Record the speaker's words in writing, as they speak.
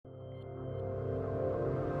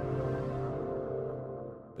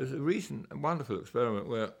there's a recent wonderful experiment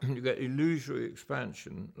where you get illusory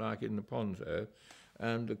expansion, like in the Ponzo,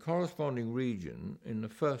 and the corresponding region in the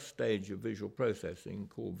first stage of visual processing,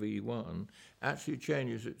 called V1, actually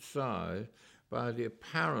changes its size by the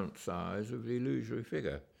apparent size of the illusory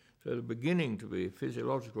figure. So they're beginning to be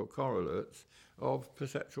physiological correlates of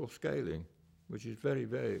perceptual scaling, which is very,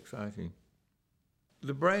 very exciting.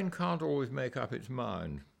 The brain can't always make up its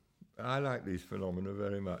mind. I like these phenomena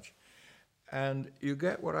very much. And you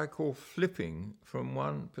get what I call flipping from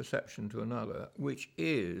one perception to another, which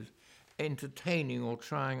is entertaining or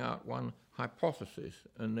trying out one hypothesis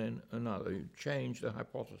and then another. You change the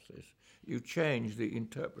hypothesis. You change the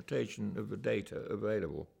interpretation of the data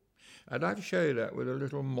available. I'd like to show you that with a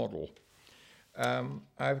little model.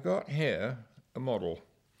 I've got here a model,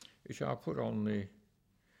 which I'll put on the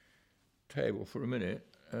table for a minute,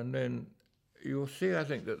 and then you'll see, I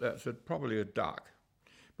think, that that's probably a duck.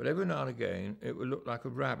 But every now and again, it will look like a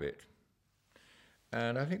rabbit.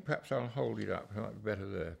 And I think perhaps I'll hold it up. It might be better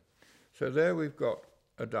there. So there we've got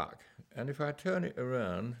a duck. And if I turn it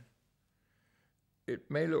around, it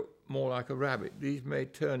may look more like a rabbit. These may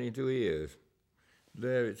turn into ears.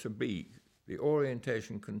 There it's a beak. The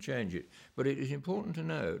orientation can change it. But it is important to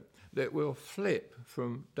note that we'll flip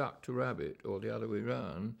from duck to rabbit, or the other way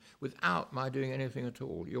around, without my doing anything at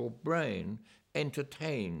all. Your brain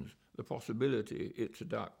entertains the possibility it's a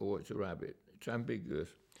duck or it's a rabbit. It's ambiguous.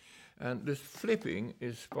 And this flipping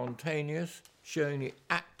is spontaneous, showing the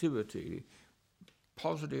activity,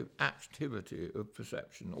 positive activity of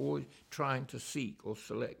perception, always trying to seek or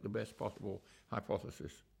select the best possible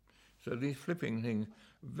hypothesis. So these flipping things,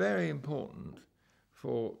 very important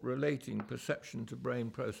for relating perception to brain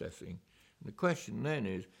processing. And the question then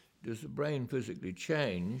is, does the brain physically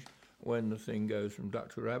change when the thing goes from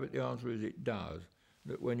duck to rabbit? The answer is it does.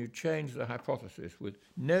 That when you change the hypothesis with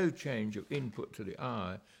no change of input to the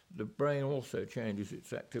eye, the brain also changes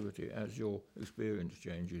its activity as your experience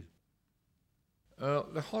changes.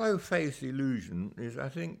 The hollow face illusion is, I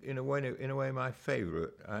think, in a way my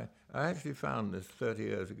favourite. I actually found this 30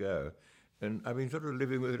 years ago, and I've been sort of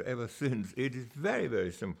living with it ever since. It is very,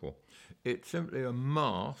 very simple. It's simply a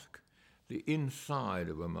mask, the inside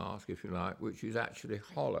of a mask, if you like, which is actually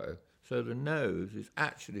hollow. So the nose is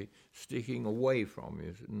actually sticking away from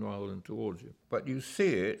you rather than towards you. But you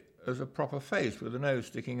see it as a proper face with the nose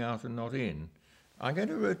sticking out and not in. I'm going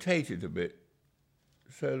to rotate it a bit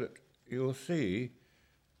so that you'll see,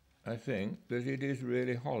 I think, that it is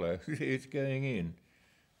really hollow. It's going in.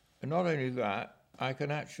 And not only that, I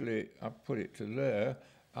can actually, I'll put it to there,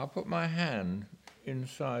 I'll put my hand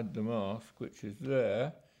inside the mask, which is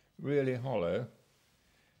there, really hollow.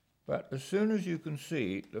 But as soon as you can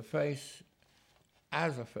see the face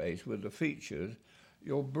as a face with the features,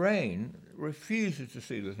 your brain refuses to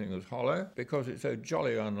see the thing as hollow because it's so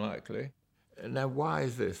jolly unlikely. Now, why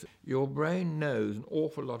is this? Your brain knows an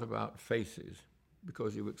awful lot about faces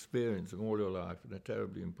because you've experienced them all your life and they're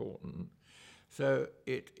terribly important. So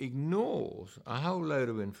it ignores a whole load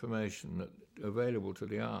of information that available to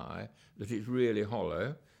the eye that it's really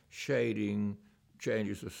hollow, shading,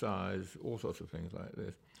 changes the size, all sorts of things like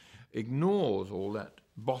this. Ignores all that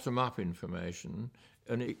bottom-up information,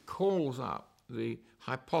 and it calls up the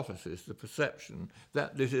hypothesis, the perception,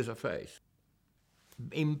 that this is a face.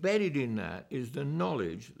 Embedded in that is the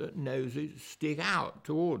knowledge that noses stick out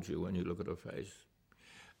towards you when you look at a face.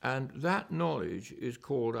 And that knowledge is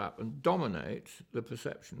called up and dominates the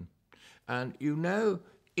perception. And you know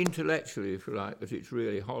intellectually, if you like, that it's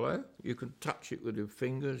really hollow. You can touch it with your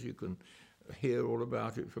fingers, you can hear all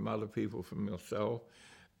about it from other people, from yourself,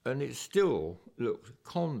 and it still looks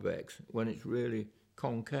convex when it's really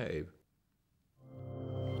concave.